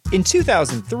In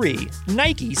 2003,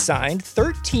 Nike signed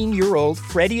 13-year-old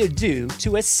Freddie Adu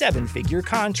to a 7-figure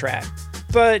contract.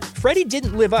 But Freddie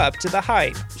didn't live up to the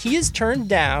hype. He has turned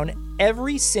down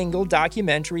every single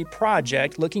documentary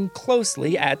project looking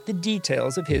closely at the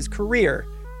details of his career.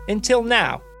 Until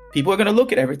now. People are going to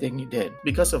look at everything you did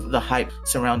because of the hype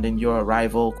surrounding your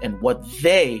arrival and what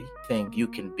they think you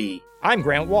can be. I'm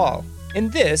Grant Wall,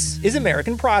 and this is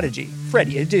American Prodigy,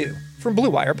 Freddie Adu, from Blue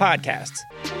Wire Podcasts.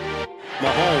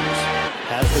 Mahomes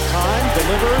has the time,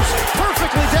 delivers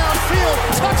perfectly downfield,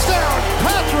 touchdown,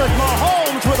 Patrick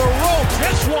Mahomes with a rope.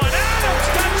 This one, Adams,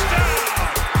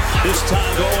 touchdown. This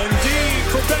time going deep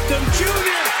for Beckham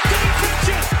Jr. Did he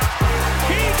catch it?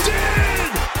 He did!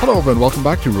 Hello everyone, welcome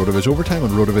back to RotoViz Overtime on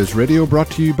RotoViz Radio,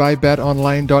 brought to you by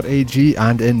betonline.ag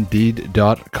and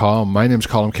indeed.com. My name is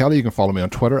Colin Kelly. You can follow me on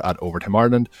Twitter at Overtime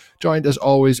Ireland, joined as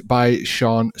always by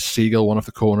Sean Siegel, one of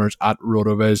the co-owners at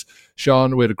RotoViz.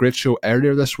 Sean, we had a great show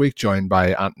earlier this week, joined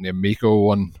by Anthony Amico,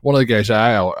 one of the guys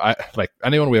I like.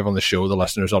 Anyone we have on the show, the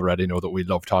listeners already know that we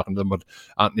love talking to them, but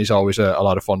Anthony's always a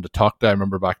lot of fun to talk to. I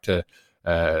remember back to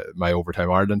my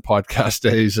Overtime Ireland podcast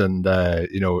days, and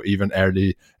even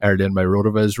early in my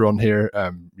RotoViz run here,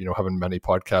 having many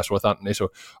podcasts with Anthony, so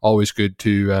always good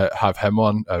to have him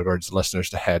on. I urge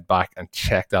listeners to head back and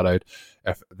check that out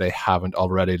if they haven't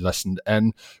already listened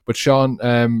in. But Sean,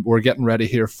 we're getting ready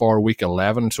here for week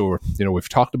 11, so we've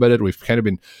talked about it. We've kind of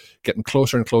been getting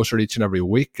closer and closer each and every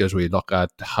week as we look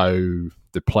at how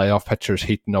the playoff picture's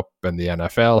heating up in the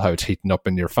NFL, how it's heating up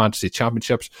in your fantasy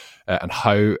championships, and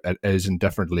how it is in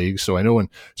different leagues. So I know in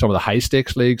some of the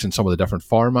high-stakes leagues and some of the different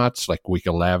formats, like week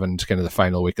 11 is kind of the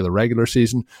final week of the regular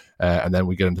season, and then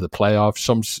we get into the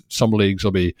playoffs. Some leagues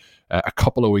will be a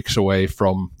couple of weeks away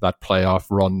from that playoff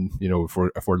run,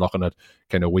 if we're looking at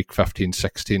kind of week 15,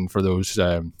 16 for those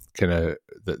kind of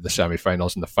the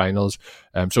semi-finals and the finals.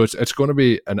 So it's going to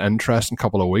be an interesting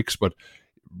couple of weeks, but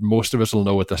most of us will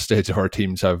know at this stage if our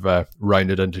teams have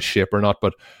rounded into shape or not.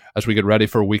 But as we get ready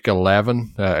for week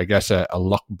 11, I guess a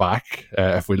look back,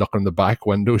 if we look in the back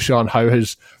window, Sean, how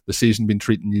has the season been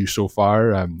treating you so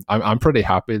far? I'm pretty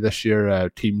happy this year.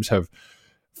 Teams have,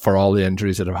 for all the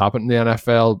injuries that have happened in the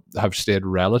NFL, have stayed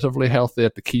relatively healthy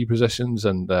at the key positions,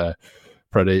 and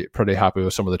pretty happy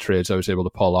with some of the trades I was able to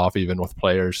pull off, even with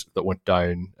players that went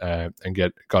down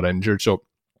and got injured. So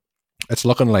it's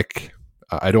looking like,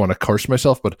 I don't want to curse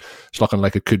myself, but it's looking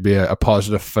like it could be a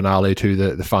positive finale to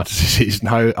the fantasy season.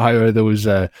 How are those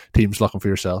teams looking for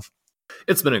yourself?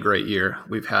 It's been a great year.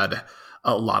 We've had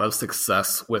a lot of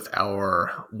success with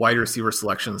our wide receiver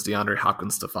selections, DeAndre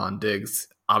Hopkins, Stephon Diggs.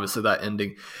 Obviously, that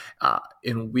ending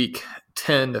in week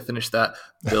 10 to finish that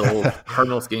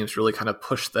Bill-Cardinals games really kind of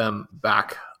pushed them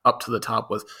back up to the top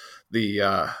with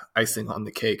the icing on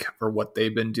the cake for what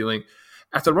they've been doing.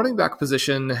 At the running back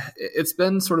position, it's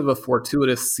been sort of a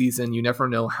fortuitous season. You never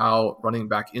know how running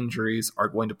back injuries are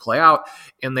going to play out,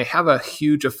 and they have a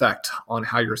huge effect on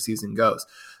how your season goes.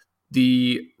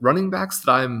 The running backs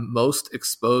that I'm most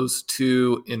exposed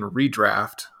to in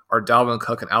redraft are Dalvin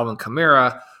Cook and Alvin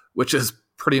Kamara, which is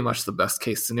pretty much the best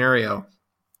case scenario.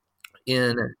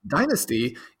 In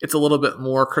Dynasty, it's a little bit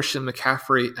more Christian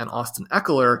McCaffrey and Austin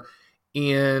Eckler,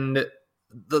 and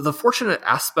the fortunate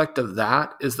aspect of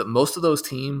that is that most of those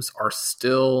teams are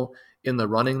still in the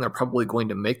running. They're probably going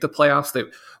to make the playoffs. They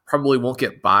probably won't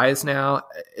get buys now.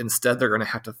 Instead, they're going to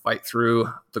have to fight through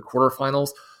the quarterfinals.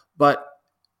 But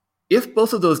if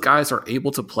both of those guys are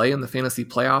able to play in the fantasy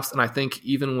playoffs, and I think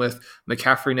even with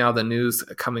McCaffrey now, the news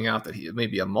coming out that he may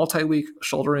be a multi-week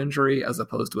shoulder injury as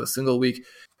opposed to a single week,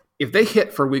 if they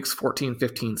hit for weeks 14,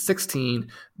 15,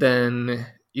 16, then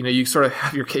you sort of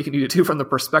have your cake and eat it too, from the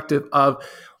perspective of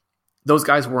those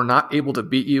guys were not able to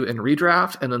beat you in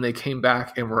redraft, and then they came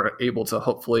back and were able to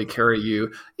hopefully carry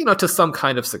you, to some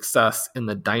kind of success in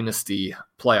the dynasty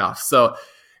playoffs. So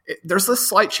there's a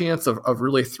slight chance of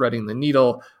really threading the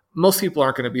needle. Most people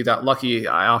aren't going to be that lucky.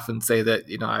 I often say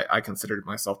that, I consider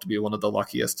myself to be one of the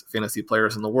luckiest fantasy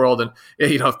players in the world. And,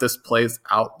 if this plays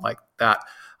out like that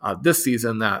this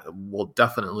season, that will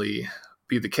definitely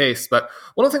be the case. But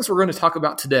one of the things we're going to talk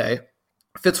about today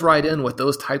fits right in with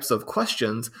those types of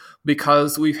questions,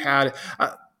 because we've had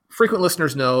frequent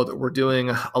listeners know that we're doing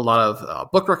a lot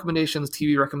of book recommendations,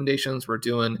 TV recommendations. We're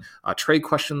doing trade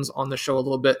questions on the show a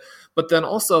little bit, but then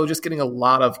also just getting a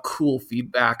lot of cool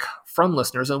feedback from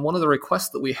listeners. And one of the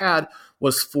requests that we had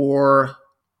was for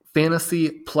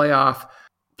fantasy playoff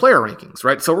player rankings,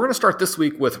 right? So we're going to start this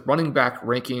week with running back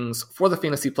rankings for the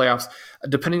fantasy playoffs.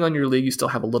 Depending on your league, you still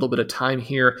have a little bit of time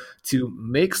here to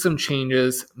make some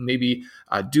changes, maybe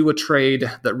do a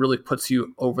trade that really puts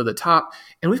you over the top.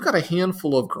 And we've got a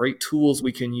handful of great tools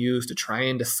we can use to try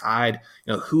and decide,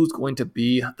 who's going to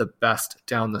be the best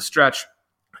down the stretch.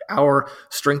 Our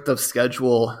strength of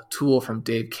schedule tool from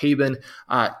Dave Cabin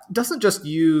doesn't just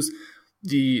use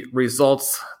the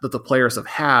results that the players have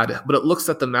had, but it looks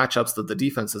at the matchups that the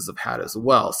defenses have had as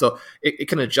well. So it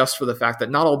can adjust for the fact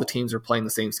that not all the teams are playing the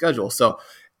same schedule. So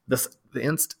the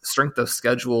strength of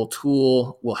schedule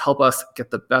tool will help us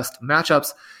get the best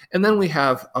matchups. And then we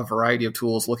have a variety of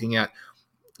tools looking at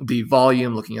the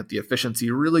volume, looking at the efficiency,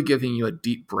 really giving you a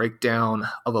deep breakdown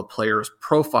of a player's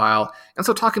profile. And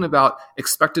so talking about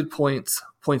expected points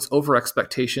over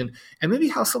expectation, and maybe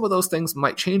how some of those things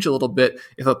might change a little bit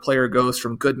if a player goes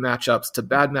from good matchups to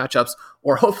bad matchups,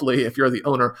 or hopefully if you're the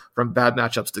owner, from bad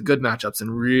matchups to good matchups,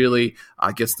 and really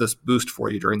gets this boost for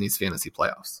you during these fantasy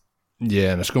playoffs.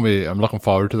 Yeah, and it's going to be, I'm looking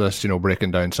forward to this,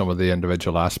 breaking down some of the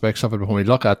individual aspects of it. But when we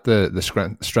look at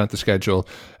the strength of schedule,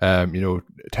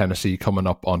 Tennessee coming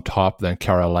up on top, then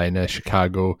Carolina,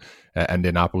 Chicago,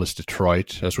 Indianapolis,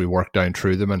 Detroit, as we work down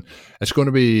through them. And it's going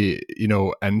to be,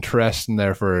 interesting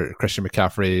there for Christian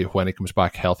McCaffrey when he comes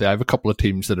back healthy. I have a couple of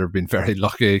teams that have been very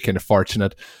lucky, kind of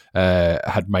fortunate,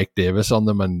 had Mike Davis on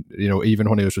them. And,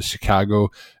 even when he was with Chicago,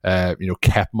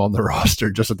 kept him on the roster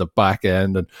just at the back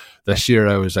end. And this year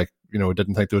I was like,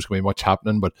 didn't think there was going to be much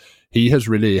happening, but he has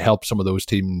really helped some of those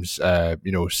teams,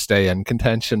 stay in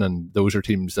contention. And those are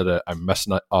teams that I'm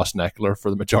missing Austin Eckler for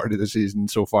the majority of the season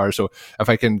so far. So if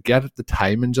I can get the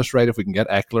timing just right, if we can get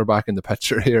Eckler back in the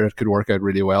picture here, it could work out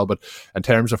really well. But in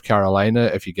terms of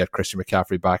Carolina, if you get Christian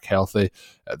McCaffrey back healthy,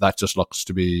 that just looks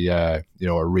to be, a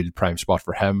real prime spot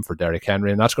for him, for Derrick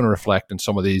Henry. And that's going to reflect in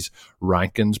some of these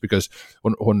rankings, because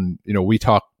when we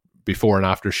talk before and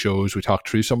after shows, we talk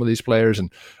through some of these players,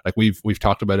 and like we've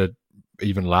talked about it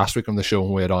even last week on the show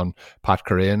when we had on Pat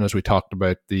Curran, as we talked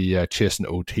about the Chasing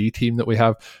OT team that we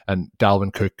have, and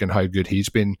Dalvin Cook and how good he's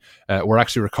been. We're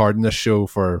actually recording this show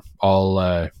for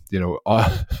all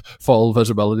full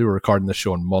visibility. We're recording this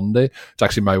show on Monday. It's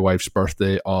actually my wife's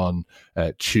birthday on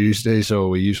Tuesday, so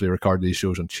we usually record these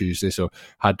shows on Tuesday, so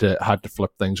had to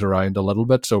flip things around a little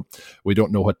bit. So we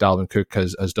don't know what Dalvin Cook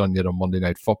has done yet on Monday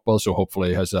Night Football, so hopefully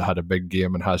he has had a big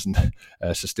game and hasn't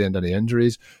sustained any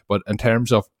injuries. But in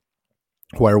terms of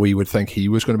where we would think he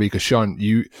was going to be, because Sean,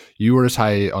 you were as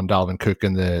high on Dalvin Cook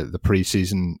in the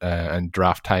preseason and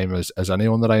draft time as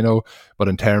anyone that I know, but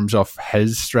in terms of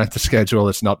his strength of schedule,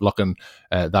 it's not looking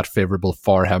that favourable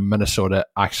for him. Minnesota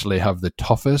actually have the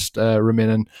toughest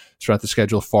remaining strength of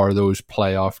schedule for those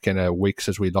playoff kind of weeks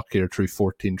as we look here through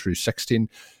 14 through 16.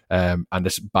 And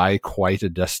it's by quite a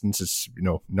distance. It's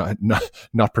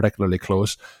not particularly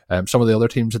close. Some of the other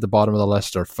teams at the bottom of the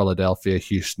list are Philadelphia,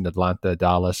 Houston, Atlanta,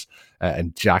 Dallas,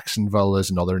 and Jacksonville is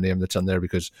another name that's in there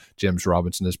because James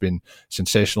Robinson has been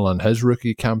sensational in his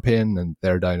rookie campaign, and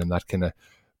they're down in that kind of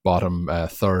bottom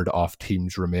third of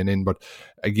teams remaining. But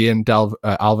again,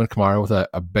 Alvin Kamara with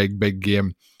a big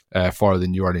game for the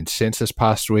New Orleans Saints this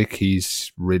past week.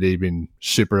 He's really been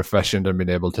super efficient and been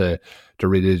able to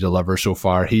really deliver so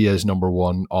far. He is number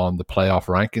one on the playoff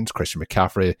rankings. Christian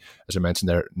McCaffrey, as I mentioned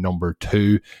there, number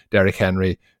 2. Derrick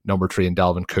Henry, number 3, and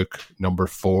Dalvin Cook, number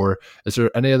 4. Is there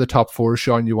any of the top 4,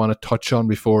 Sean, you want to touch on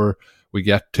before we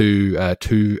get to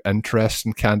 2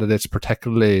 interesting candidates,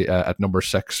 particularly at number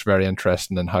 6? Very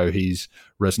interesting in how he's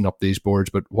risen up these boards.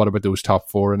 But what about those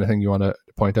top 4? Anything you want to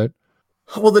point out?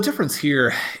 Well, the difference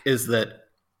here is that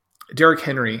Derrick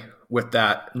Henry with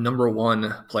that number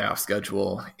 1 playoff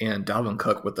schedule and Dalvin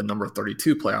Cook with the number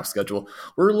 32 playoff schedule,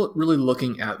 we're really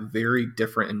looking at very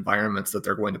different environments that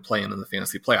they're going to play in the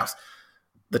fantasy playoffs.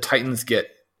 The Titans get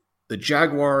the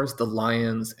Jaguars, the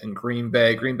Lions, and Green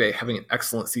Bay. Green Bay having an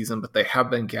excellent season, but they have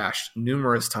been gashed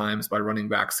numerous times by running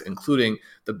backs, including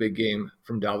the big game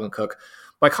from Dalvin Cook.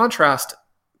 By contrast,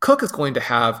 Cook is going to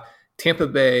have Tampa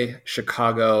Bay,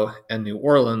 Chicago, and New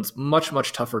Orleans, much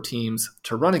tougher teams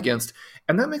to run against.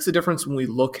 And that makes a difference when we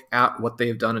look at what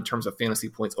they've done in terms of fantasy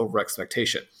points over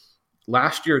expectation.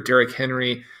 Last year, Derrick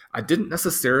Henry, I didn't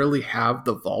necessarily have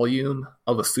the volume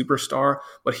of a superstar,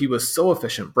 but he was so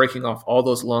efficient, breaking off all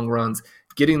those long runs,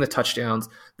 getting the touchdowns,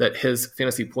 that his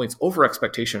fantasy points over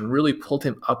expectation really pulled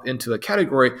him up into a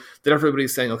category that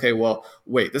everybody's saying, okay, well,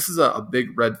 wait, this is a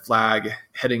big red flag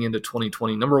heading into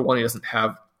 2020. Number 1, he doesn't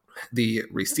have the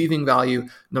receiving value.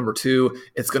 Number 2,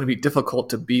 it's going to be difficult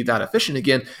to be that efficient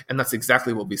again. And that's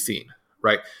exactly what we've seen,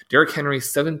 right? Derrick Henry,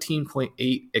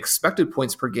 17.8 expected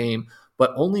points per game,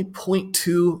 but only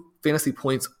 0.2 fantasy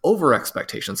points over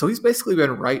expectation. So he's basically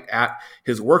been right at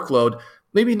his workload.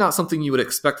 Maybe not something you would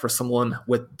expect for someone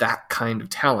with that kind of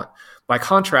talent. By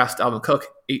contrast, Dalvin Cook,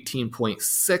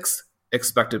 18.6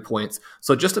 expected points.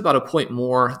 So just about a point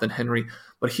more than Henry,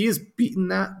 but he has beaten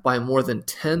that by more than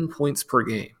 10 points per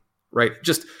game, right?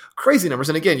 Just crazy numbers.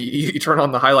 And again, you turn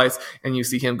on the highlights and you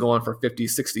see him going for 50,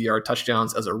 60-yard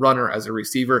touchdowns as a runner, as a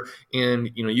receiver, and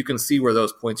you can see where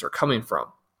those points are coming from.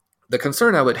 The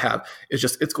concern I would have is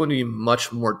just it's going to be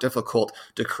much more difficult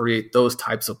to create those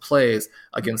types of plays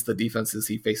against the defenses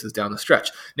he faces down the stretch.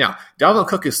 Now, Dalvin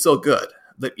Cook is so good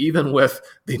that even with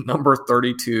the number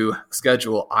 32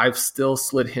 schedule, I've still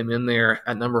slid him in there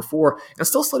at number 4 and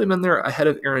still slid him in there ahead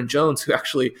of Aaron Jones, who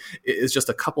actually is just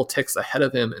a couple ticks ahead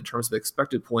of him in terms of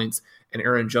expected points. And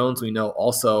Aaron Jones, we know,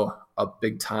 also a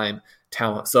big-time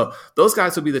talent. So those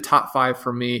guys would be the top 5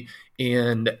 for me,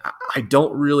 and I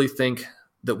don't really think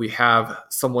that we have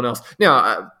someone else.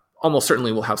 Now, almost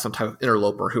certainly we'll have some type of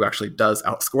interloper who actually does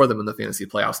outscore them in the fantasy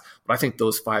playoffs, but I think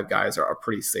those 5 guys are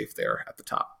pretty safe there at the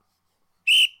top.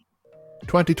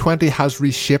 2020 has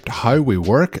reshaped how we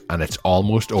work, and it's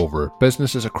almost over.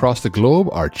 Businesses across the globe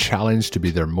are challenged to be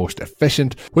their most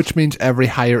efficient, which means every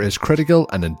hire is critical,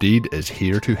 and Indeed is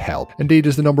here to help. Indeed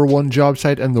is the #1 job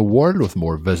site in the world with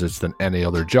more visits than any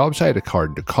other job site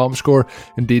according to ComScore.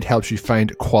 Indeed helps you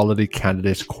find quality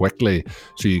candidates quickly,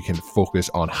 so you can focus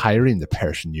on hiring the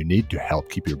person you need to help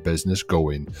keep your business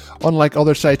going. Unlike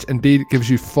other sites, Indeed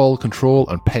gives you full control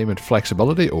and payment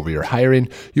flexibility over your hiring.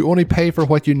 You only pay for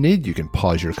what you need. You can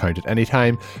pause your account at any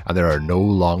time, and there are no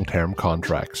long-term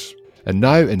contracts. And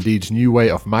now, Indeed's new way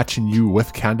of matching you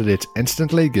with candidates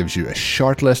instantly gives you a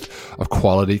short list of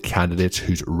quality candidates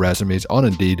whose resumes on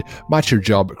Indeed match your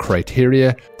job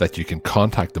criteria that you can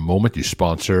contact the moment you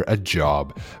sponsor a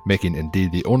job, making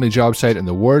Indeed the only job site in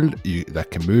the world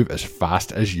that can move as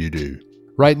fast as you do.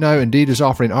 Right now, Indeed is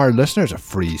offering our listeners a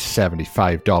free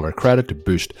 $75 credit to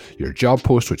boost your job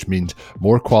post, which means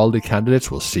more quality candidates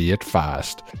will see it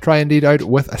fast. Try Indeed out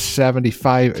with a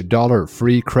 $75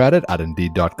 free credit at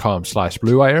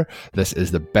Indeed.com/BlueWire. This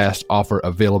is the best offer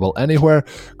available anywhere.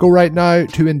 Go right now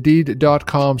to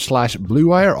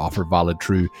Indeed.com/BlueWire. Offer valid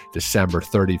through December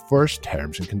 31st.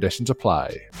 Terms and conditions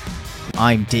apply.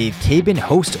 I'm Dave Cabin,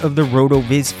 host of the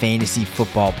RotoViz Fantasy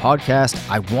Football Podcast.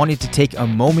 I wanted to take a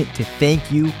moment to thank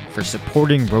you for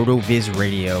supporting RotoViz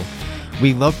Radio.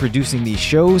 We love producing these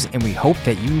shows, and we hope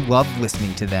that you love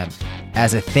listening to them.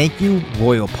 As a thank you,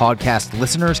 loyal podcast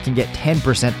listeners can get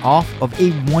 10% off of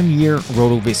a 1-year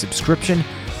RotoViz subscription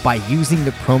by using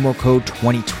the promo code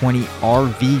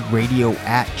 2020RVRadio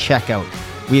at checkout.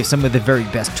 We have some of the very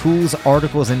best tools,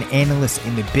 articles, and analysts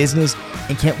in the business,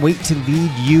 and can't wait to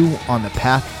lead you on the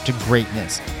path to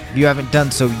greatness. If you haven't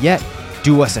done so yet,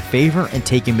 do us a favor and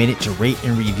take a minute to rate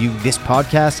and review this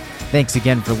podcast. Thanks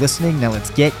again for listening. Now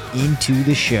let's get into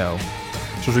the show.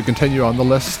 So as we continue on the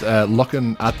list,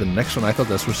 looking at the next one, I thought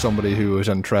this was somebody who was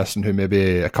interesting, who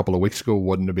maybe a couple of weeks ago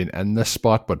wouldn't have been in this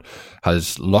spot, but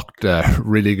has looked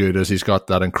really good as he's got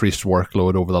that increased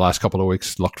workload over the last couple of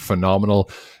weeks. Looked phenomenal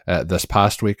this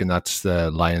past week, and that's the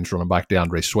Lions running back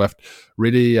DeAndre Swift.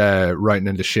 Really riding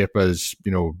into shape as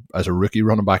a rookie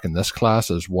running back in this class,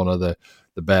 as one of the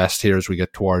best here as we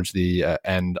get towards the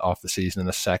end of the season, in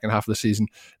the second half of the season.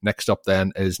 Next up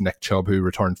then is Nick Chubb, who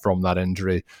returned from that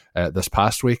injury this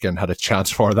past week and had a chance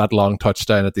for that long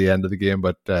touchdown at the end of the game,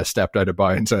 but stepped out of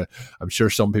bounds. I'm sure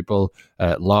some people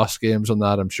lost games on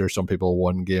that. I'm sure some people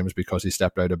won games because he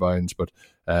stepped out of bounds, but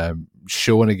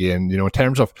showing again, in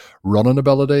terms of running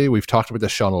ability, we've talked about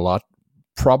this, Sean, a lot.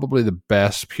 Probably the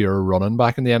best pure running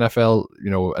back in the NFL,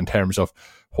 in terms of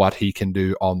what he can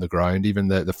do on the ground. Even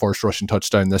the first rushing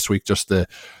touchdown this week, just the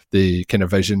kind of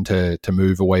vision to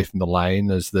move away from the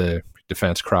line as the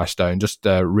defense crashed down, just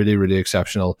really, really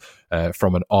exceptional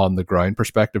from an on the ground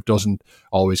perspective. Doesn't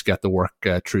always get the work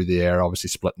through the air, obviously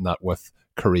splitting that with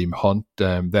Kareem Hunt.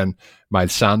 Then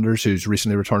Miles Sanders, who's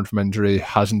recently returned from injury,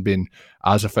 hasn't been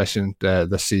as efficient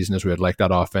this season as we would like.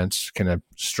 That offense kind of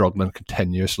struggling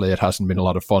continuously. It hasn't been a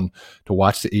lot of fun to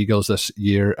watch the Eagles this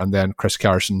year. And then Chris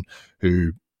Carson,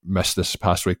 who missed this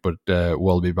past week but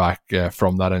will be back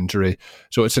from that injury.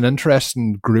 So it's an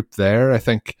interesting group there. I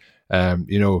think kind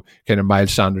of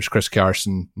Miles Sanders, Chris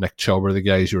Carson, Nick Chubb are the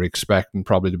guys you're expecting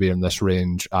probably to be in this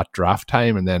range at draft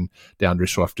time, and then DeAndre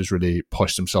Swift has really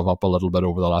pushed himself up a little bit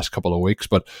over the last couple of weeks.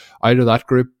 But out of that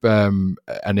group,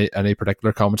 any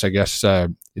particular comments? I guess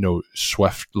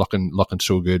Swift looking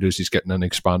so good as he's getting an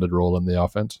expanded role in the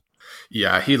offense.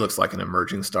 Yeah, he looks like an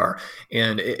emerging star.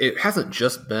 And it hasn't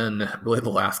just been really the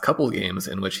last couple of games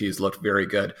in which he's looked very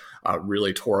good,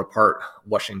 really tore apart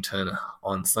Washington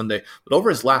on Sunday. But over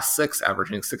his last 6,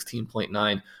 averaging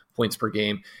 16.9 points per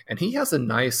game. And he has a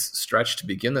nice stretch to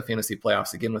begin the fantasy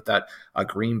playoffs, again with that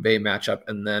Green Bay matchup,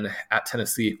 and then at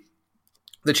Tennessee.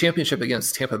 The championship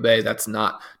against Tampa Bay, that's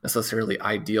not necessarily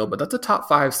ideal, but that's a top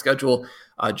 5 schedule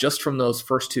just from those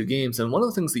first 2 games. And one of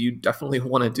the things that you definitely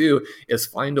want to do is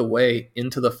find a way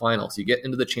into the finals. You get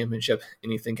into the championship,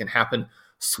 anything can happen.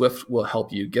 Swift will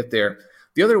help you get there.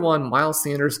 The other one, Miles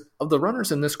Sanders, of the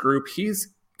runners in this group,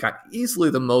 he's got easily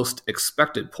the most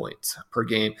expected points per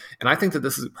game. And I think that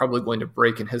this is probably going to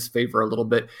break in his favor a little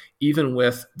bit, even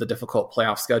with the difficult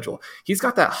playoff schedule. He's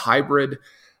got that hybrid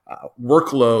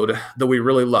workload that we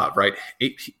really love, right?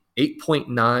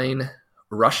 8.9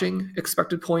 rushing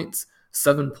expected points,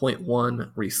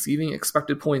 7.1 receiving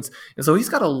expected points. And so he's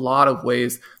got a lot of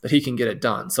ways that he can get it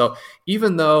done. So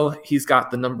even though he's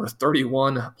got the number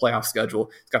 31 playoff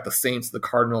schedule, he's got the Saints, the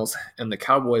Cardinals, and the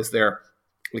Cowboys there.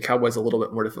 The Cowboys a little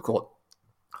bit more difficult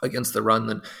against the run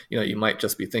than you might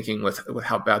just be thinking with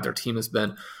how bad their team has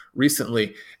been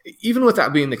recently. Even with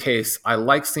that being the case, I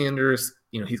like Sanders.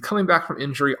 He's coming back from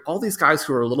injury. All these guys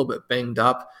who are a little bit banged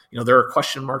up, there are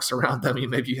question marks around them.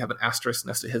 Maybe you have an asterisk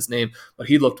next to his name, but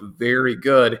he looked very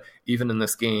good even in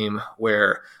this game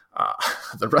where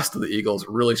the rest of the Eagles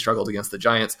really struggled against the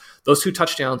Giants. Those 2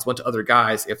 touchdowns went to other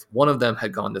guys. If one of them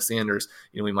had gone to Sanders,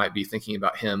 we might be thinking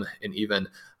about him in even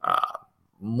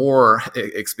more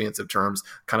expansive terms,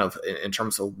 kind of in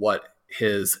terms of what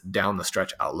his down the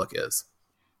stretch outlook is.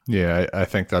 Yeah, I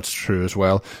think that's true as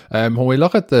well. When we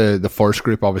look at the first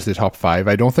group, obviously the top 5,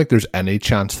 I don't think there's any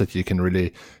chance that you can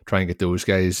really try and get those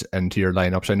guys into your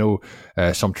lineups. I know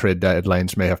some trade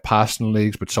deadlines may have passed in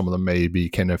leagues, but some of them may be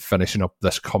kind of finishing up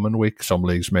this coming week. Some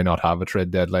leagues may not have a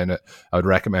trade deadline. I would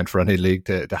recommend for any league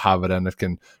to have it in. It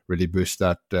can really boost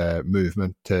that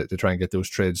movement to try and get those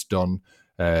trades done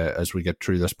as we get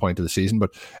through this point of the season.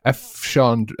 But if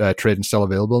Sean trading's still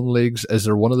available in leagues, is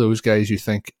there one of those guys you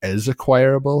think is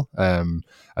acquirable?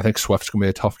 I think Swift's going to be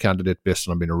a tough candidate based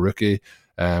on him being a rookie.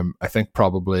 I think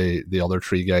probably the other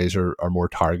 3 guys are more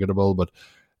targetable, but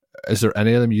is there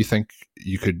any of them you think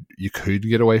you could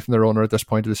get away from their owner at this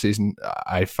point of the season?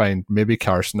 I find maybe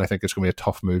Carson, I think it's going to be a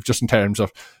tough move, just in terms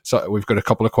of, so we've got a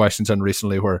couple of questions in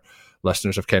recently where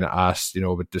listeners have kind of asked,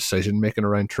 about decision making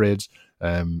around trades.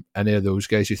 Any of those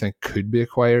guys you think could be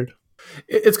acquired?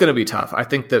 It's going to be tough. I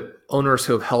think that owners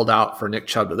who have held out for Nick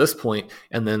Chubb to this point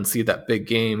and then see that big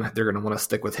game, they're going to want to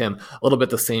stick with him. A little bit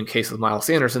the same case with Miles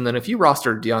Sanders. And then if you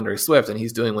roster DeAndre Swift and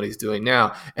he's doing what he's doing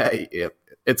now,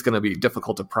 it's going to be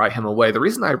difficult to pry him away. The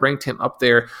reason I ranked him up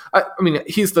there, I mean,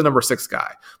 he's the number 6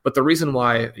 guy, but the reason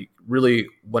why I really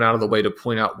went out of the way to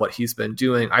point out what he's been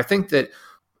doing, I think that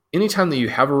anytime that you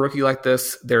have a rookie like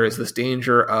this, there is this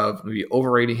danger of maybe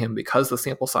overrating him because the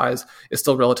sample size is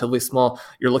still relatively small.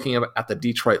 You're looking at the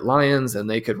Detroit Lions, and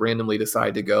they could randomly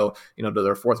decide to go, to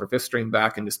their 4th or 5th string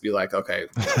back and just be like, okay,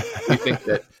 we think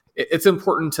that it's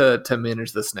important to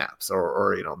manage the snaps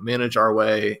or manage our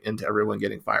way into everyone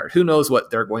getting fired. Who knows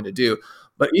what they're going to do?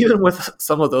 But even with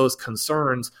some of those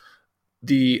concerns,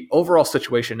 the overall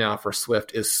situation now for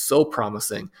Swift is so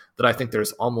promising that I think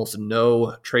there's almost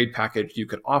no trade package you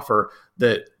could offer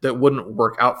that wouldn't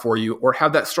work out for you or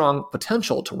have that strong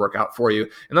potential to work out for you.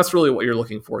 And that's really what you're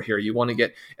looking for here. You want to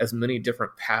get as many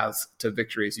different paths to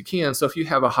victory as you can. So if you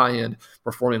have a high-end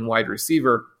performing wide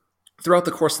receiver throughout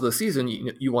the course of the season,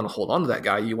 you want to hold on to that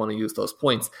guy. You want to use those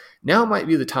points. Now might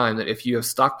be the time that if you have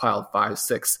stockpiled 5,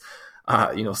 6,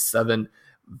 7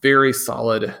 very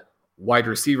solid wide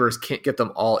receivers, can't get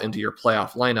them all into your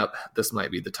playoff lineup, this might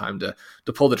be the time to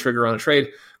pull the trigger on a trade.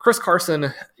 Chris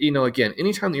Carson, again,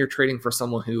 anytime that you're trading for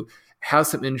someone who has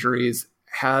some injuries,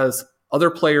 has other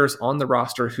players on the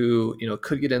roster who,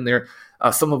 could get in there.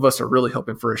 Some of us are really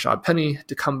hoping for Rashad Penny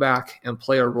to come back and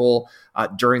play a role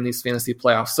during these fantasy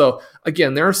playoffs. So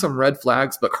again, there are some red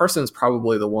flags, but Carson is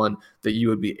probably the one that you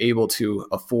would be able to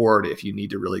afford if you need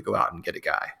to really go out and get a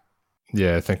guy.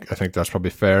 Yeah, I think that's probably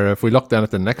fair. If we look down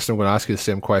at the next, I'm going to ask you the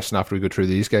same question after we go through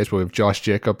these guys. But we have Josh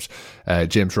Jacobs,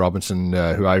 James Robinson,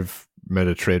 who I've made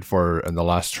a trade for in the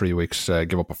last 3 weeks,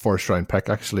 give up a 1st round pick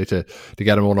actually to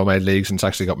get him in one of my leagues, and it's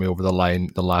actually got me over the line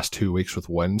the last 2 weeks with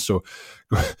wins. So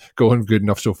going good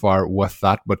enough so far with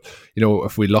that. But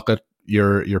if we look at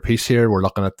your piece here, we're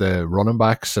looking at the running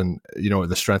backs and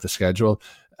the strength of schedule.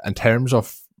 In terms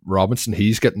of Robinson,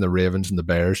 he's getting the Ravens and the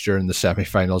Bears during the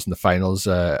semifinals and the finals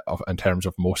in terms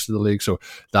of most of the league. So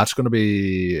that's going to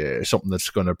be something that's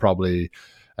going to probably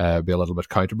be a little bit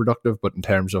counterproductive. But in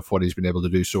terms of what he's been able to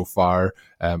do so far,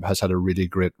 has had a really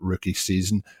great rookie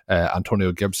season.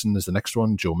 Antonio Gibson is the next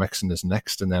one, Joe Mixon is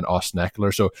next, and then Austin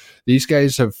Eckler. So these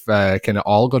guys have kind of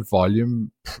all got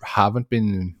volume, haven't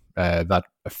been that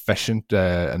efficient,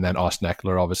 and then Austin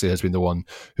Eckler obviously has been the one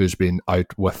who's been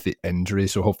out with the injury,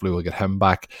 so hopefully we'll get him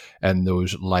back in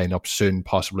those lineups soon,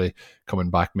 possibly coming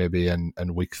back maybe in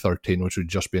week 13, which would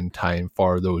just be in time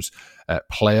for those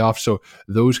playoffs. So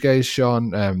those guys,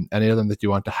 Sean, any of them that you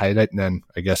want to highlight? And then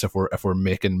I guess if we're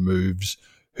making moves,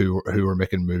 who are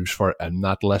making moves for in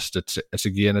that list, it's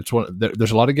one.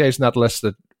 There's a lot of guys in that list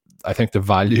that I think the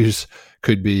values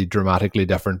could be dramatically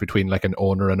different between like an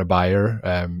owner and a buyer,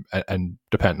 and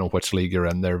depending on which league you're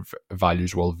in, their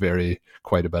values will vary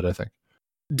quite a bit, I think.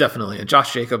 Definitely. And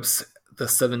Josh Jacobs, the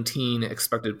 17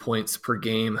 expected points per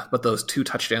game, but those 2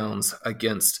 touchdowns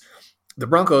against the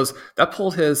Broncos, that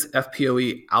pulled his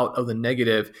FPOE out of the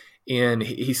negative. And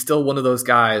he's still one of those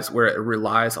guys where it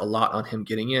relies a lot on him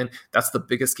getting in. That's the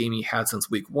biggest game he had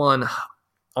since week 1.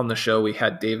 On the show, we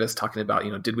had Davis talking about,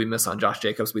 did we miss on Josh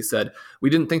Jacobs? We said we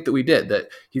didn't think that we did, that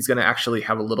he's going to actually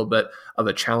have a little bit of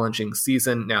a challenging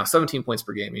season. Now, 17 points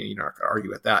per game, you're not going to argue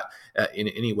with that in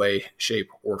any way, shape,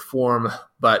 or form,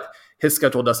 but his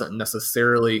schedule doesn't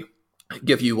necessarily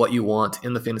give you what you want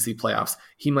in the fantasy playoffs.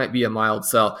 He might be a mild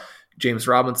sell. James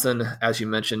Robinson, as you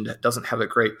mentioned, doesn't have a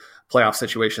great playoff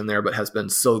situation there, but has been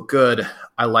so good.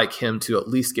 I like him to at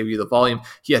least give you the volume.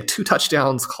 He had 2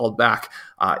 touchdowns called back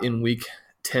in week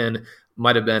 10,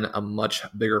 might have been a much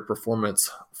bigger performance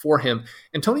for him.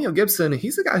 Antonio Gibson,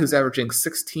 he's a guy who's averaging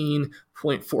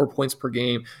 16.4 points per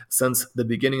game since the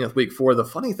beginning of week 4. The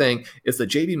funny thing is that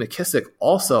J.D. McKissic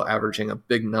also averaging a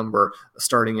big number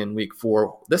starting in week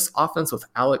 4. This offense with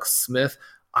Alex Smith,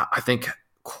 I think,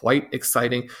 quite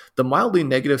exciting. The mildly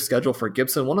negative schedule for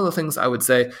Gibson, one of the things I would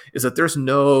say is that there's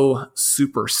no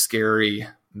super scary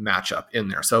matchup in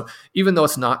there. So even though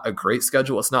it's not a great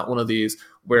schedule, it's not one of these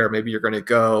where maybe you're going to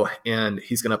go and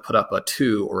he's going to put up a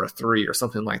 2 or a 3 or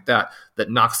something like that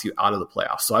knocks you out of the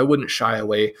playoffs. So I wouldn't shy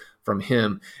away from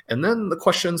him. And then the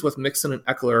questions with Mixon and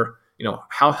Eckler,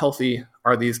 how healthy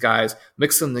are these guys?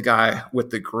 Mixon, the guy with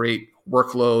the great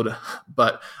workload,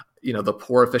 but the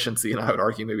poor efficiency, and I would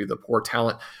argue maybe the poor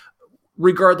talent.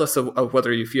 Regardless of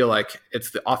whether you feel like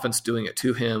it's the offense doing it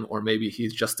to him or maybe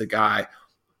he's just a guy,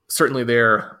 certainly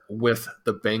there with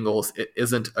the Bengals, it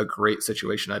isn't a great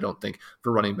situation, I don't think,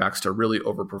 for running backs to really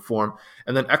overperform.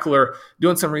 And then Eckler,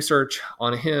 doing some research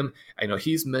on him, I know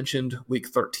he's mentioned week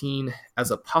 13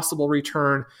 as a possible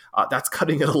return. That's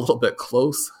cutting it a little bit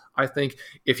close. I think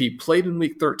if he played in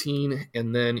week 13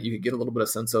 and then you could get a little bit of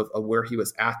sense of where he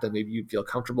was at, then maybe you'd feel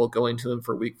comfortable going to him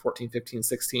for week 14, 15,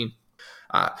 16.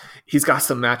 He's got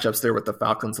some matchups there with the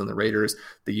Falcons and the Raiders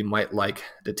that you might like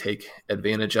to take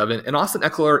advantage of. And Austin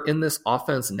Eckler in this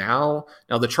offense now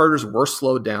the Chargers were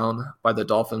slowed down by the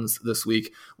Dolphins this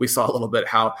week. We saw a little bit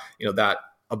how, that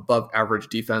above average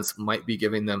defense might be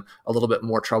giving them a little bit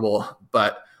more trouble,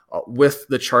 but with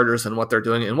the Chargers and what they're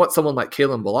doing and what someone like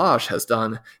Kalen Ballage has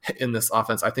done in this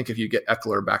offense, I think if you get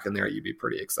Eckler back in there, you'd be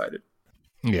pretty excited.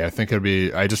 Yeah, I think it'd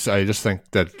be. I just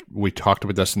think that we talked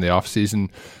about this in the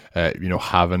offseason,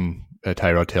 having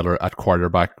Tyrod Taylor at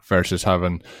quarterback versus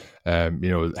having,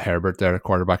 Herbert there at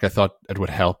quarterback. I thought it would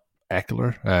help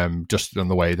Eckler, just in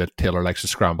the way that Taylor likes to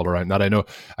scramble around. That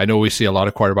I know we see a lot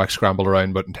of quarterbacks scramble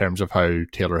around, but in terms of how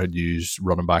Taylor had used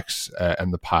running backs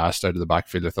in the past out of the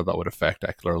backfield, I thought that would affect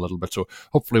Eckler a little bit. So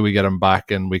hopefully we get him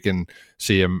back and we can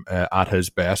see him at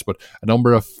his best. But a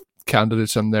number of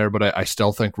candidates in there, but I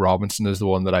still think Robinson is the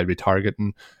one that I'd be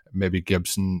targeting. Maybe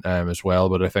Gibson as well,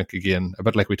 but I think again a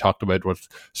bit like we talked about with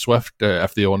Swift,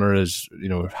 if the owner is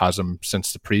has him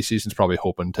since the preseason, is probably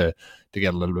hoping to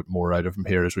get a little bit more out of him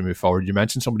here as we move forward. You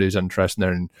mentioned somebody who's interested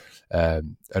there in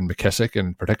McKissic,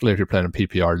 and particularly if you're playing in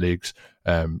PPR leagues,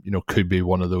 could be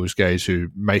one of those guys who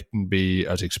mightn't be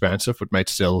as expensive but might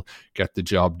still get the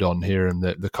job done here in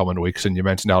the coming weeks. And you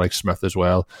mentioned Alex Smith as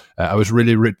well. I was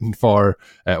really rooting for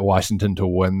Washington to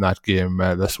win that game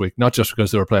this week, not just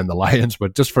because they were playing the Lions,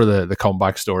 but just for the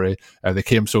comeback story. They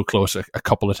came so close a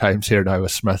couple of times here now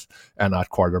with Smith and that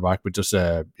quarterback, but just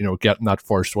getting that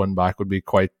first one back would be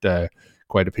quite a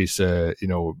piece of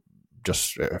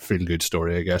just a feel-good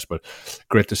story, I guess. But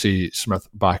great to see Smith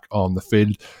back on the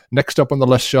field. Next up on the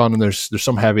list, Sean, and there's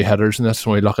some heavy hitters in this.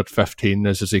 When we look at 15,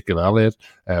 there's Ezekiel Elliott.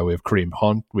 We have Kareem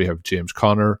Hunt. We have James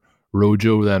Conner,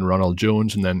 Rojo, then Ronald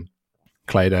Jones, and then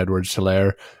Clyde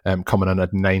Edwards-Helaire coming in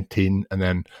at 19. And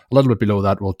then a little bit below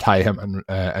that, we'll tie him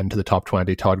into the top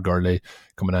 20. Todd Gurley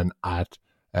coming in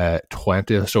at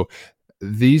 20. So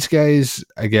these guys,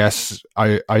 I guess,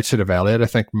 outside of Elliott, I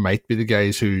think might be the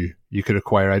guys who you could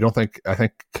acquire. I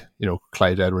think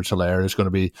Clyde Edwards-Helaire is going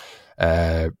to be,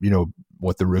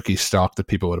 with the rookie stock that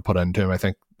people would have put into him. I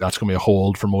think that's going to be a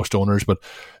hold for most owners. But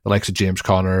the likes of James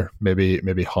Conner, maybe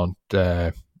Hunt,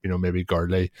 maybe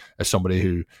Gurley as somebody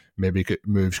who maybe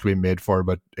moves could be made for.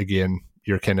 But again,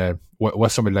 you're kind of,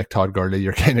 with somebody like Todd Gurley,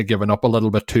 you're kind of giving up a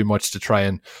little bit too much to try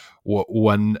and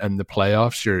win in the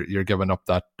playoffs. You're giving up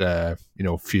that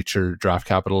future draft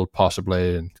capital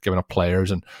possibly, and giving up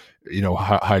players. And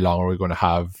how long are we going to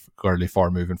have Gurley for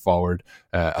moving forward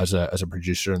as a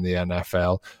producer in the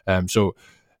NFL? So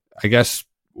I guess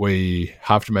we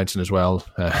have to mention as well,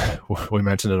 we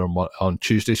mentioned it on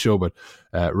Tuesday's show, but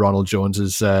Ronald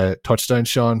Jones's touchdown,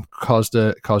 Sean,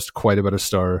 caused quite a bit of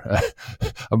stir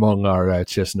among our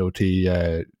Chase and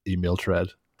OT email thread.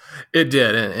 It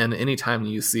did, and anytime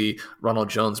you see Ronald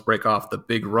Jones break off the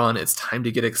big run, it's time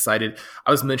to get excited.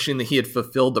 I was mentioning that he had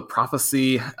fulfilled the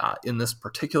prophecy in this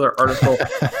particular article.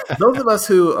 Those of us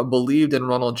who believed in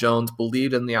Ronald Jones,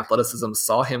 believed in the athleticism,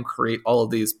 saw him create all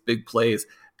of these big plays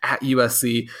at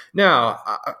USC. Now,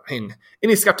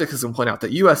 any skeptics can point out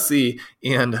that USC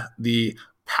and the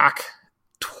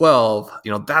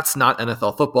Pac-12, that's not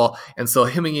NFL football. And so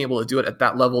him being able to do it at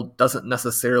that level doesn't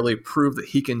necessarily prove that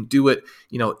he can do it,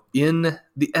 in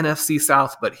the NFC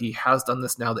South, but he has done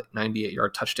this now, that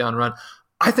 98-yard touchdown run.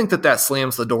 I think that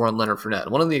slams the door on Leonard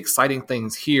Fournette. One of the exciting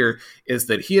things here is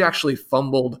that he had actually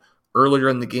fumbled earlier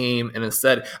in the game, and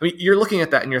instead, you're looking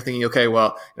at that and you're thinking, okay,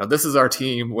 well, this is our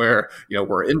team where,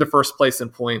 we're into first place in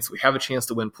points. We have a chance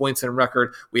to win points and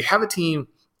record. We have a team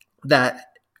that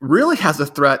really has a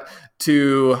threat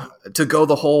to go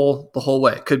the whole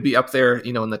way. Could be up there,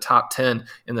 in the top 10,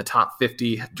 in the top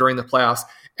 50 during the playoffs.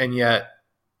 And yet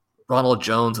Ronald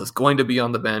Jones is going to be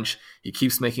on the bench. He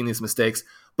keeps making these mistakes.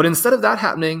 But instead of that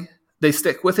happening, they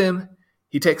stick with him.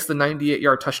 He takes the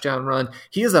 98-yard touchdown run.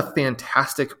 He is a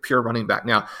fantastic pure running back.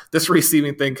 Now, this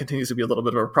receiving thing continues to be a little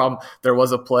bit of a problem. There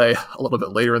was a play a little bit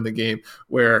later in the game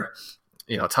where,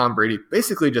 Tom Brady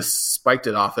basically just spiked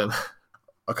it off him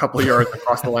a couple of yards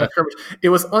across the line of scrimmage. It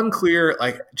was unclear,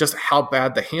 just how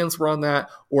bad the hands were on that,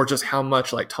 or just how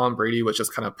much Tom Brady was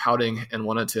just kind of pouting and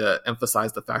wanted to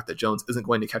emphasize the fact that Jones isn't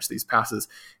going to catch these passes,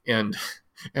 and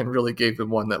really gave him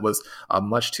one that was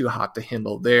much too hot to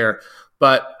handle there.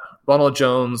 But Ronald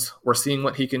Jones, we're seeing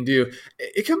what he can do.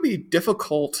 It can be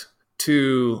difficult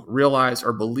to realize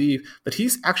or believe that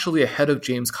he's actually ahead of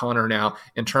James Conner now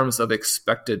in terms of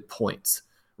expected points,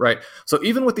 right? So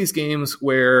even with these games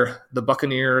where the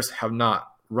Buccaneers have not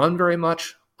run very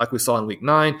much, like we saw in Week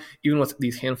 9, even with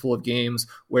these handful of games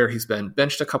where he's been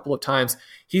benched a couple of times,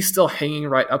 he's still hanging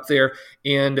right up there.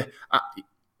 And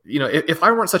if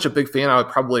I weren't such a big fan, I would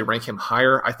probably rank him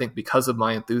higher. I think because of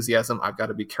my enthusiasm, I've got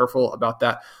to be careful about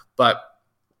that. But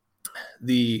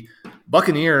the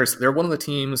Buccaneers, they're one of the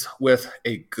teams with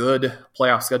a good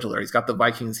playoff schedule there. He's got the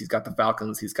Vikings, he's got the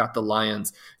Falcons, he's got the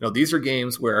Lions. These are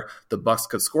games where the Bucs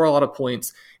could score a lot of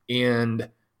points, and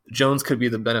Jones could be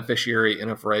the beneficiary in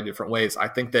a variety of different ways. I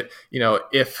think that,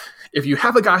 if you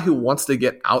have a guy who wants to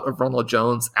get out of Ronald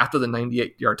Jones after the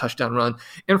 98-yard touchdown run,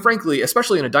 and frankly,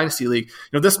 especially in a dynasty league,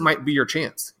 this might be your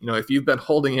chance. If you've been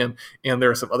holding him and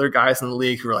there are some other guys in the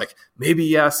league who are like, maybe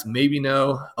yes, maybe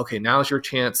no. Okay, now's your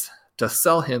chance to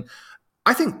sell him.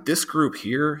 I think this group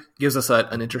here gives us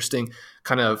an interesting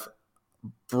kind of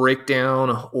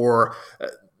breakdown, or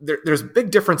there's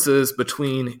big differences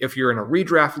between if you're in a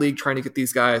redraft league trying to get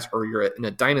these guys, or you're in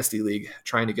a dynasty league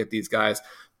trying to get these guys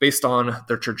based on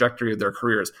their trajectory of their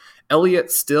careers.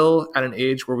 Elliott's still at an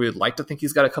age where we would like to think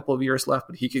he's got a couple of years left,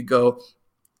 but he could go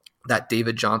that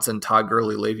David Johnson, Todd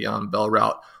Gurley, Le'Veon Bell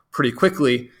route pretty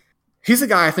quickly. He's a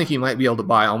guy I think you might be able to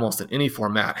buy almost in any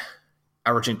format,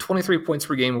 averaging 23 points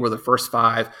per game over the first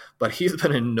 5, but he's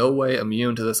been in no way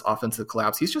immune to this offensive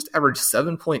collapse. He's just averaged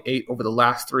 7.8 over the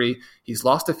last 3. He's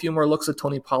lost a few more looks at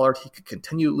Tony Pollard. He could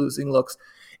continue losing looks,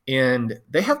 and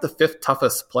they have the 5th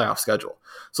toughest playoff schedule.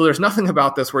 So there's nothing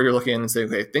about this where you're looking and saying,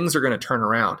 okay, things are going to turn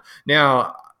around.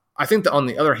 Now, I think that on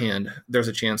the other hand, there's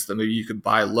a chance that maybe you could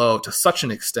buy low to such an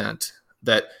extent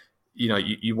that,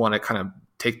 you want to kind of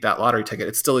take that lottery ticket.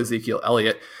 It's still Ezekiel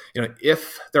Elliott.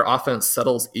 If their offense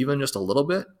settles even just a little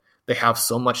bit, they have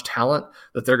so much talent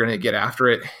that they're going to get after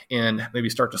it and maybe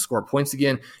start to score points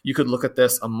again. You could look at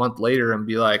this a month later and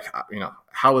be like,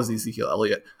 how is Ezekiel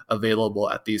Elliott available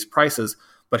at these prices?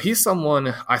 But he's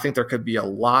someone I think there could be a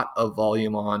lot of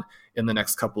volume on in the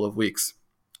next couple of weeks.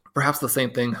 Perhaps the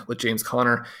same thing with James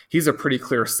Conner. He's a pretty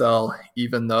clear sell,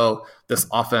 even though this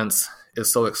offense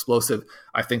is so explosive.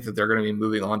 I think that they're going to be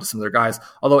moving on to some of their guys.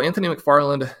 Although Anthony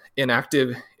McFarland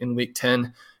inactive in Week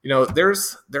 10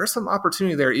 there's some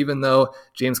opportunity there, even though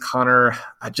James Conner,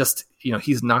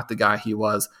 he's not the guy he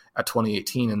was at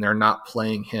 2018, and they're not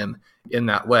playing him in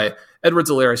that way.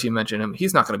 Edwards-Helaire, as you mentioned him,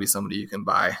 he's not going to be somebody you can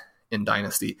buy in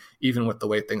Dynasty, even with the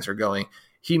way things are going.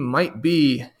 He might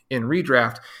be in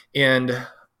redraft, and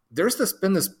there's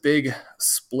been this big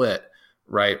split,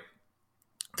 right?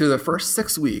 Through the first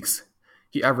 6 weeks,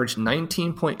 he averaged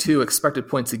 19.2 expected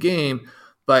points a game,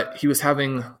 but he was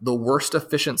having the worst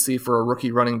efficiency for a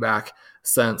rookie running back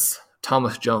since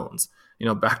Thomas Jones,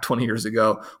 back 20 years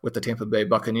ago with the Tampa Bay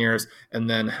Buccaneers. And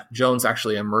then Jones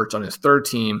actually emerged on his third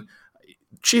team.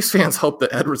 Chiefs fans hope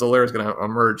that Edwards-Helaire is going to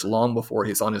emerge long before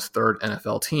he's on his third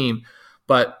NFL team.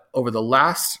 But over the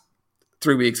last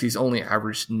 3 weeks, he's only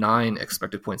averaged 9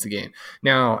 expected points a game.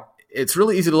 Now, it's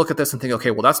really easy to look at this and think,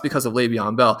 okay, well, that's because of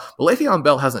Le'Veon Bell. But Le'Veon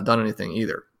Bell hasn't done anything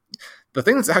either. The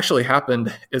thing that's actually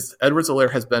happened is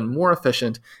Edwards-Helaire has been more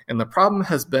efficient, and the problem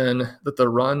has been that the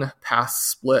run-pass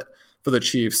split for the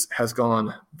Chiefs has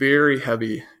gone very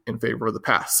heavy in favor of the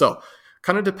pass. So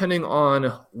kind of depending on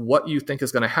what you think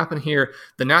is going to happen here,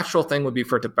 the natural thing would be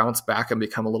for it to bounce back and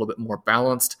become a little bit more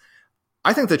balanced.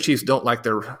 I think the Chiefs don't like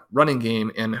their running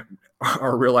game and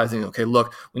are realizing, okay,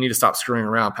 look, we need to stop screwing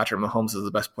around. Patrick Mahomes is the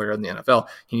best player in the NFL.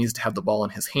 He needs to have the ball in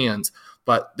his hands.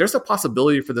 But there's a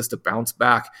possibility for this to bounce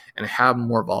back and have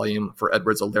more volume for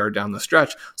Edwards-Helaire down the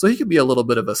stretch. So he could be a little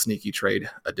bit of a sneaky trade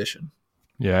addition.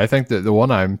 Yeah, I think that the one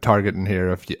I'm targeting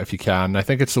here, if you can, I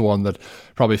think it's the one that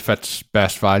probably fits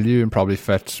best value and probably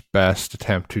fits best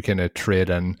attempt to kind of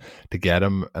trade in to get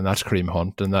him, and that's Kareem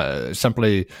Hunt. And that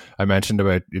simply, I mentioned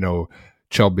about,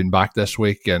 Chubb being back this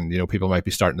week, and people might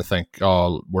be starting to think,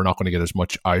 oh, we're not going to get as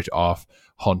much out of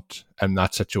Hunt in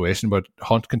that situation, but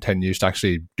Hunt continues to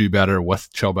actually do better with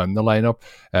Chubb in the lineup.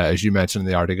 As you mentioned in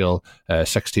the article,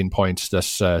 16 points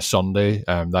this Sunday.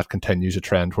 That continues a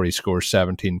trend where he scores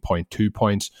 17.2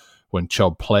 points when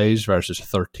Chubb plays versus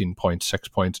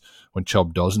 13.6 points when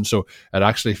Chubb doesn't. So it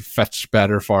actually fits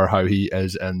better for how he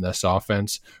is in this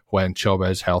offense when Chubb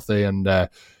is healthy. And,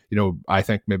 I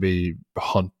think maybe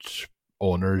Hunt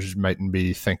owners mightn't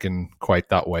be thinking quite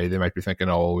that way. They might be thinking,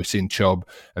 oh, we've seen Chubb,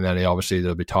 and then there'll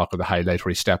be talk of the highlight where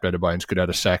he stepped out of bounds, could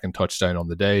add a second touchdown on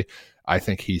the day. I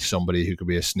think he's somebody who could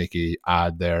be a sneaky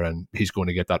add there, and he's going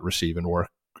to get that receiving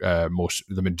work the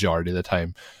majority of the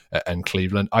time in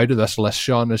Cleveland. Out of this list,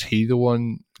 Sean, is he the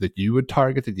one that you would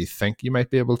target, that you think you might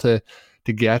be able to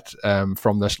get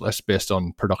from this list based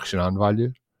on production and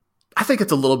value? I think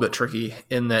it's a little bit tricky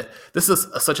in that this is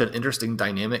such an interesting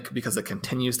dynamic because it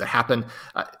continues to happen.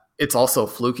 It's also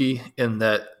fluky in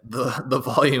that the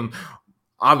volume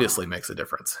obviously makes a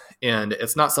difference. And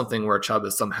it's not something where Chubb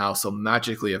is somehow so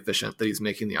magically efficient that he's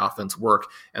making the offense work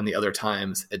and the other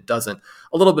times it doesn't.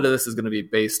 A little bit of this is going to be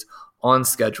based on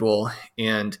schedule,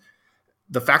 and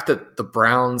the fact that the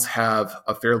Browns have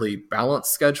a fairly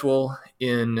balanced schedule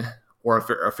or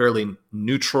a fairly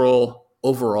neutral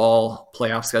overall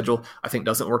playoff schedule, I think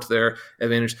doesn't work to their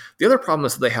advantage. The other problem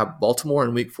is that they have Baltimore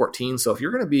in week 14. So if you're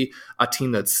going to be a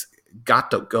team that's got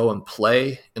to go and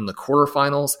play in the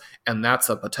quarterfinals, and that's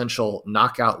a potential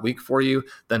knockout week for you,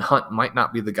 then Hunt might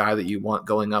not be the guy that you want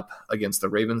going up against the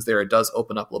Ravens there. It does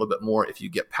open up a little bit more if you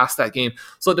get past that game.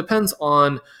 So it depends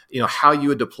on, how you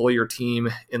would deploy your team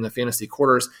in the fantasy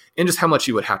quarters and just how much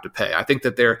you would have to pay. I think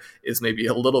that there is maybe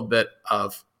a little bit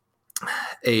of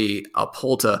a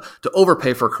pull to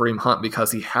overpay for Kareem Hunt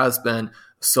because he has been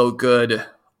so good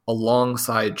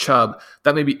alongside Chubb.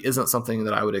 That maybe isn't something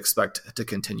that I would expect to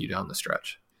continue down the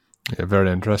stretch. Yeah,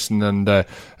 very interesting. And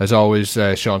as always,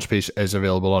 Sean's piece is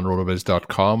available on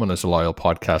RotoViz.com, and as a loyal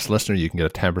podcast listener, you can get a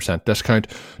 10% discount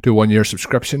to a 1-year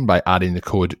subscription by adding the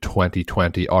code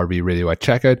 2020 RV Radio at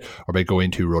checkout, or by going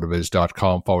to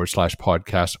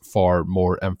RotoViz.com/podcast for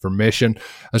more information.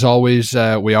 As always,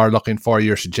 we are looking for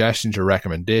your suggestions, your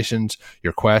recommendations,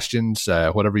 your questions,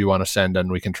 whatever you want to send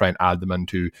in. We can try and add them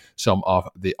into some of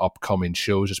the upcoming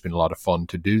shows. It's been a lot of fun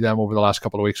to do them over the last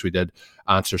couple of weeks. We did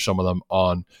answer some of them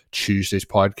on Tuesday's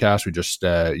podcast. We just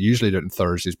usually do it on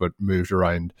Thursdays, but moved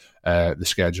around the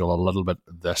schedule a little bit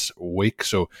this week.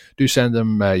 So do send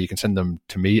them. You can send them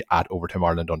to me at Overtime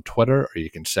Ireland on Twitter, or you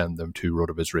can send them to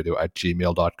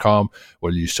rotovizradio@gmail.com.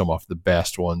 We'll use some of the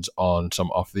best ones on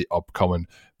some of the upcoming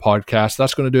podcast.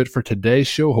 That's going to do it for today's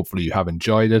show. Hopefully you have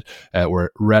enjoyed it. We're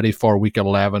ready for week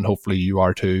 11. Hopefully you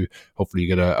are too. Hopefully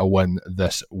you get a win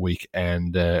this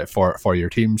weekend for your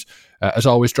teams. As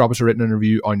always, drop us a written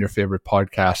review on your favorite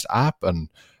podcast app. And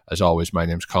as always, my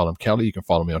name's Colin Kelly. You can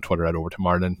follow me on Twitter at Overtime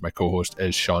Ireland. My co-host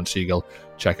is Sean Siegel.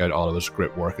 Check out all of his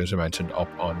great work, as I mentioned, up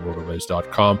on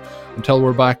rotoviz.com. Until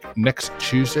we're back next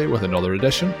Tuesday with another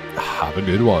edition, have a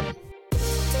good one.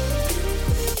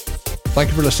 Thank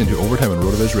you for listening to Overtime on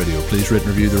RotoViz Radio. Please rate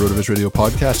and review the RotoViz Radio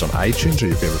podcast on iTunes or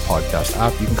your favorite podcast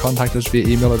app. You can contact us via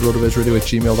email at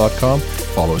rotovizradio@gmail.com.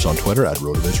 Follow us on Twitter at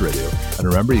RotoViz Radio. And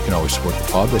remember, you can always support the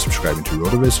pod by subscribing to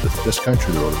RotoViz with a discount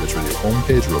through the RotoViz Radio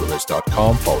homepage,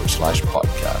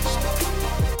 rotoviz.com/podcast.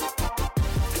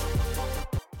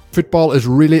 Football is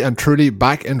really and truly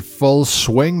back in full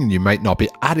swing. You might not be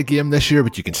at a game this year,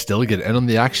 but you can still get in on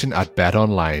the action at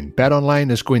BetOnline.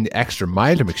 BetOnline is going the extra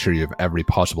mile to make sure you have every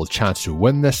possible chance to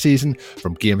win this season.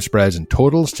 From game spreads and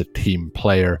totals to team,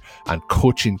 player, and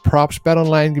coaching props,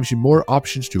 BetOnline gives you more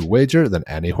options to wager than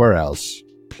anywhere else.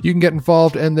 You can get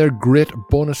involved in their great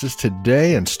bonuses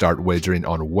today and start wagering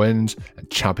on wins and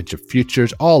championship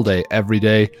futures all day, every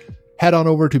day. Head on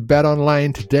over to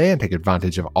BetOnline today and take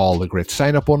advantage of all the great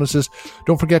sign-up bonuses.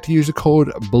 Don't forget to use the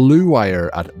code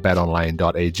BLUEWIRE at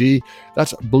betonline.ag.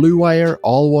 That's BLUEWIRE,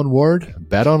 all one word.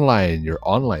 BetOnline, your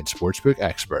online sportsbook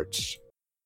experts.